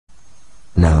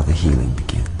Now the healing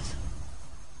begins.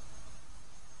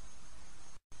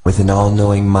 With an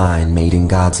all-knowing mind made in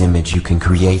God's image, you can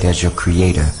create as your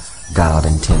creator, God,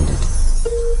 intended.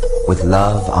 With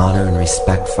love, honor, and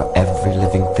respect for every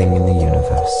living thing in the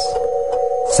universe.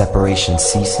 Separation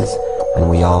ceases, and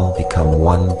we all become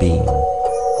one being,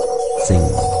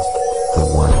 singing the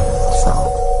one song.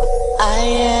 I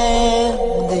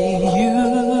am the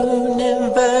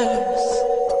universe,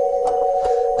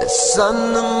 the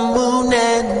sun, the moon,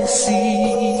 and the sea.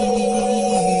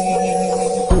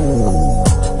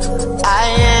 I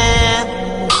am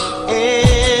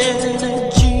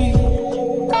energy,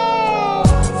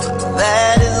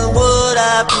 that is what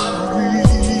I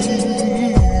breathe.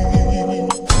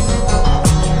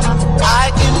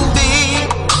 I can be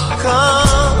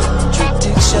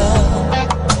contradiction,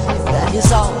 that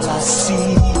is all I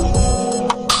see.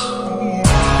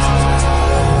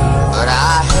 But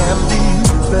I am the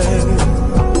universe,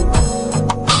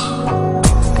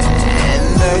 and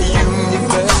the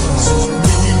universe is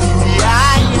me. I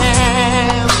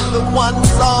am the one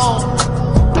song,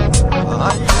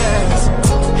 oh yes,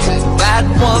 and that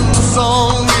one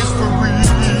song is free.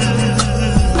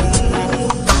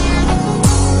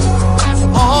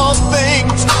 All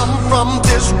things come from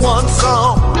this one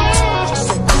song,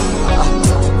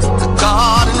 the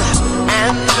garden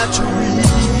and the tree.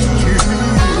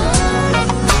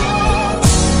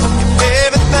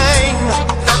 Everything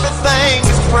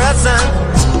is present.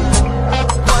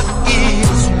 What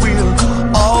is will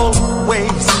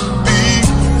always be.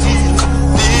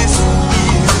 This is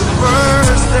the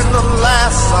first and the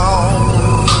last song,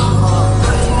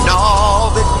 and all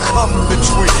that come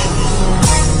between.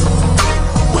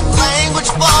 When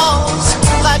language falls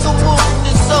like a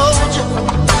wounded soldier,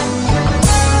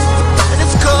 and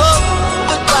it's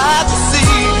covered by the sea.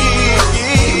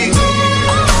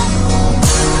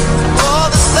 Oh,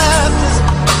 the sadness,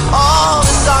 all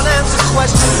these unanswered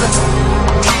questions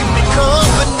keep me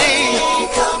company.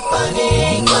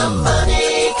 Company, company,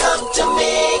 come to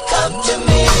me, come to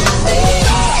me.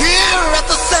 Here at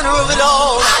the center of it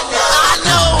all, I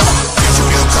know it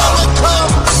will come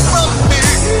from me.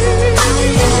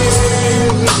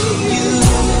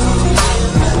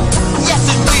 Yes,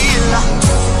 it will.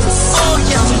 Oh,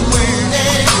 yes, it will.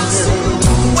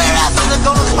 Where else is it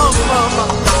gonna come from?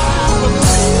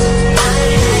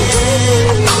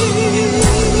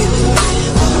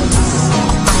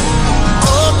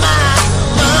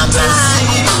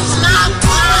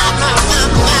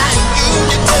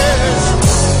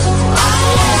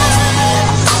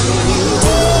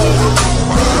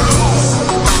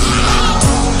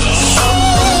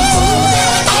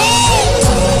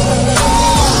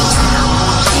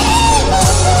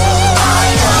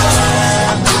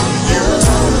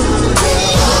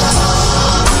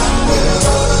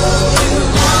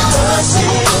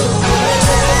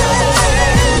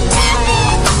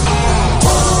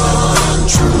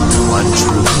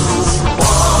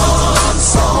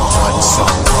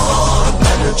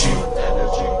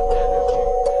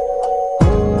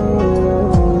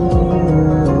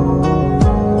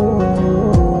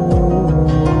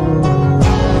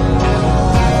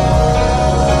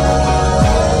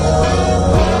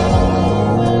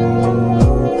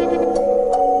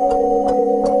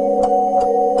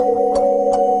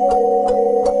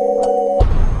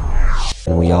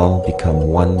 And we all become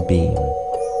one being,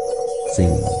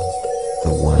 singing the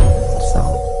one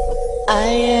song. I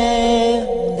am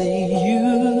the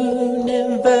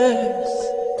universe,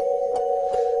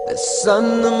 the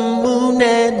sun, the moon,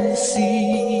 and the sea.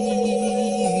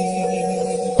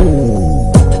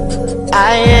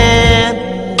 I am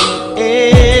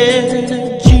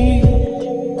energy,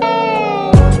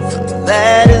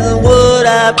 that is what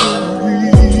I breathe.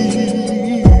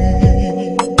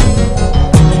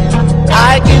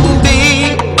 I can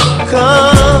be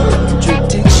contradiction,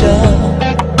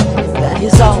 that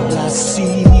is all I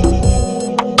see.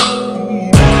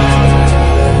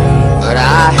 But I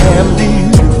am the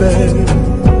universe,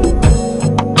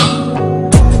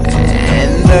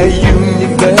 and the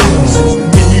universe is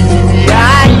me. I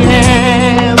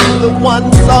am the one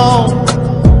song,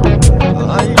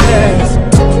 oh yes,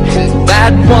 and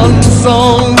that one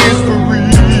song is free.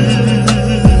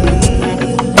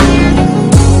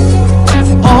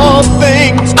 All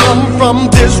things come from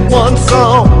this one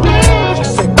song,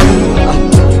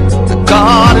 the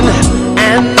garden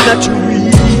and the tree.